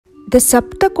The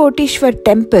Saptakoteeshwar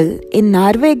temple in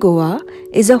Narve, Goa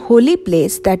is a holy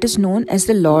place that is known as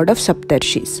the Lord of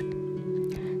Saptarshis.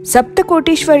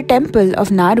 Saptakoteeshwar temple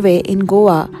of Narve in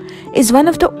Goa is one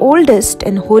of the oldest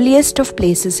and holiest of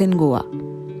places in Goa.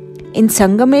 In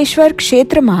Sangameshwar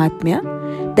Kshetra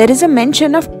Mahatmya, there is a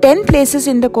mention of 10 places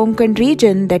in the Konkan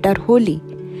region that are holy.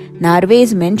 Narve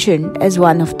is mentioned as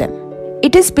one of them.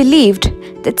 It is believed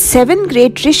that 7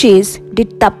 great rishis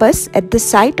did tapas at the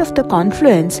site of the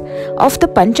confluence of the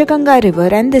Panchaganga river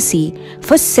and the sea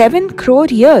for 7 crore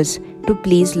years to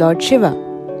please Lord Shiva.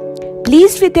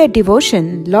 Pleased with their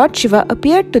devotion, Lord Shiva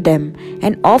appeared to them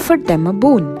and offered them a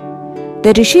boon.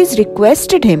 The rishis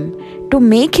requested him to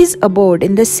make his abode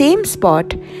in the same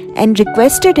spot and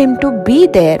requested him to be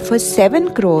there for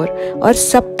 7 crore or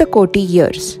Saptakoti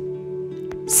years.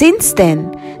 Since then,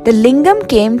 the lingam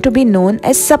came to be known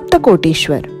as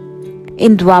Saptakoteeshwar.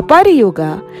 In Dwapara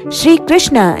Yuga, Sri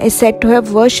Krishna is said to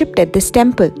have worshipped at this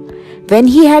temple when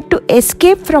he had to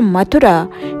escape from Mathura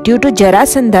due to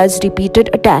Jarasandha's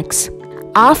repeated attacks.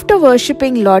 After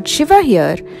worshipping Lord Shiva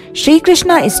here, Sri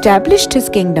Krishna established his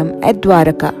kingdom at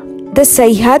Dwaraka. The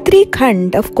Sahyadri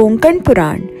Khand of Konkan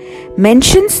Puran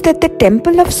mentions that the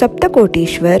temple of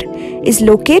Saptakoteeshwar is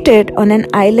located on an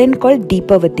island called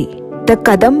Deepavati. The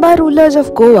Kadamba rulers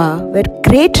of Goa were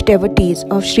great devotees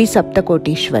of Sri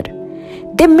Saptakoteeshwar.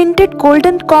 They minted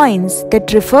golden coins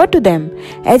that refer to them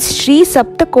as Sri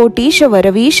Saptakoteeshwar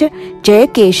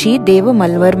Jayakeshi Deva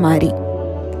Malvar Mari.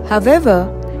 However,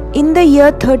 in the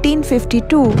year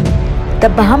 1352, the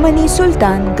Bahmani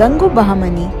Sultan Gangu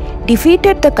Bahmani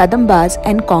defeated the Kadambas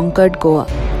and conquered Goa.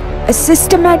 A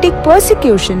systematic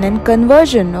persecution and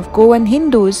conversion of Goan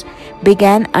Hindus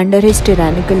began under his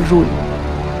tyrannical rule.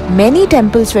 Many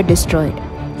temples were destroyed,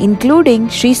 including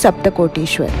Sri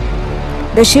Saptakoteeshwar.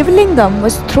 The Shivlingam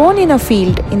was thrown in a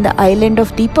field in the island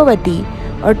of Deepavati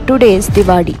or today's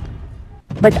Diwadi.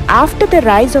 But after the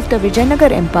rise of the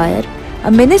Vijayanagar Empire,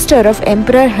 a minister of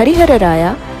Emperor Harihara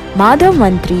Raya, Madhav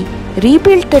Mantri,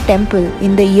 rebuilt the temple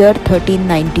in the year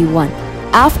 1391.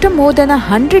 After more than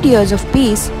 100 years of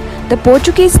peace, the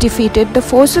Portuguese defeated the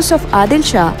forces of Adil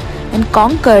Shah and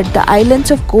conquered the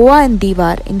islands of Goa and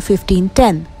Diwar in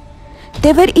 1510.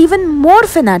 They were even more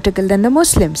fanatical than the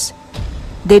Muslims.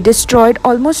 They destroyed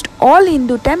almost all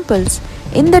Hindu temples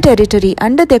in the territory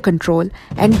under their control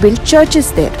and built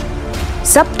churches there.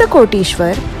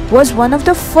 Saptakoteeshwar was one of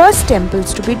the first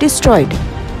temples to be destroyed.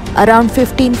 Around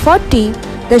 1540,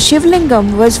 the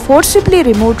Shivlingam was forcibly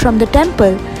removed from the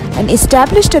temple and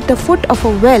established at the foot of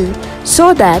a well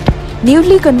so that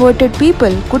newly converted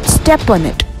people could step on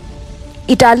it.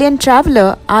 Italian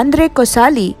traveller Andre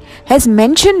Cosali has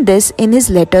mentioned this in his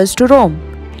letters to Rome.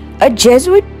 A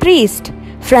Jesuit priest,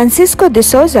 Francisco de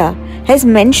Souza, has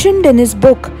mentioned in his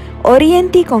book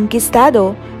Oriente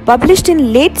Conquistado, published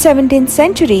in late 17th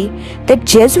century, that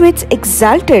Jesuits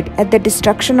exulted at the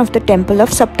destruction of the temple of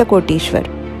Saptakoteeshwar.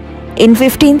 In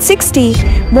 1560,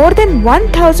 more than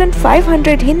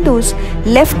 1,500 Hindus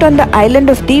left on the island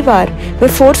of Diwar were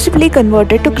forcibly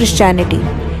converted to Christianity,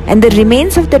 and the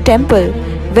remains of the temple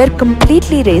were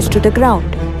completely razed to the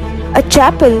ground. A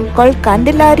chapel called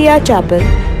Candelaria Chapel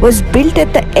was built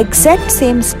at the exact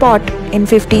same spot in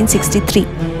 1563.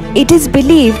 It is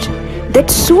believed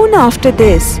that soon after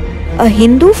this, a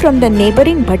Hindu from the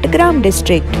neighboring Bhattagram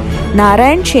district,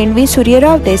 Narayan Shenvi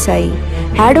Suryarao Desai,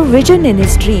 had a vision in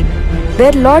his dream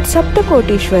where Lord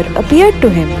Saptakoteeshwar appeared to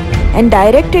him and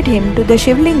directed him to the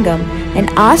Shivlingam and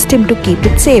asked him to keep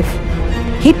it safe.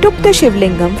 He took the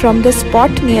Shivlingam from the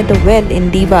spot near the well in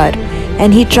Diwar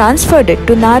and he transferred it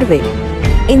to Narve.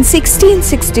 In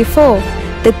 1664,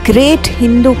 the great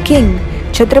Hindu king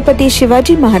Chhatrapati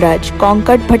Shivaji Maharaj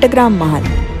conquered Bhattagram Mahal.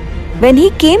 When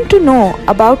he came to know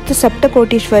about the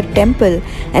Saptakoteeshwar temple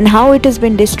and how it has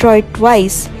been destroyed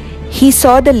twice, he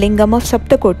saw the lingam of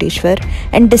Saptakoteeshwar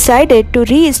and decided to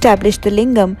re-establish the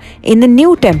lingam in a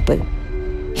new temple.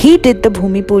 He did the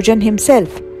Bhumi Pujan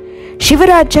himself.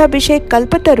 Shivarajabhishek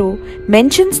Kalpataru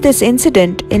mentions this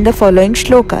incident in the following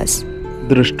shlokas.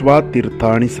 Drishtva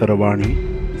tirthani sarvani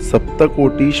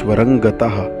Saptakoteeshwaram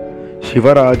gataha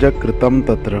Shivaraja kritam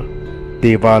tatra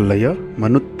Devalaya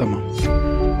manuttamam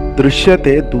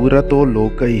Drishyate durato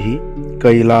lokaihi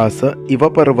Kailasa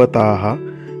iva parvataha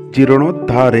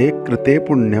Jiranodhare krite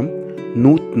punyam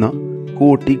Nutna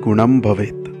koti gunam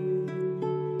bhavet.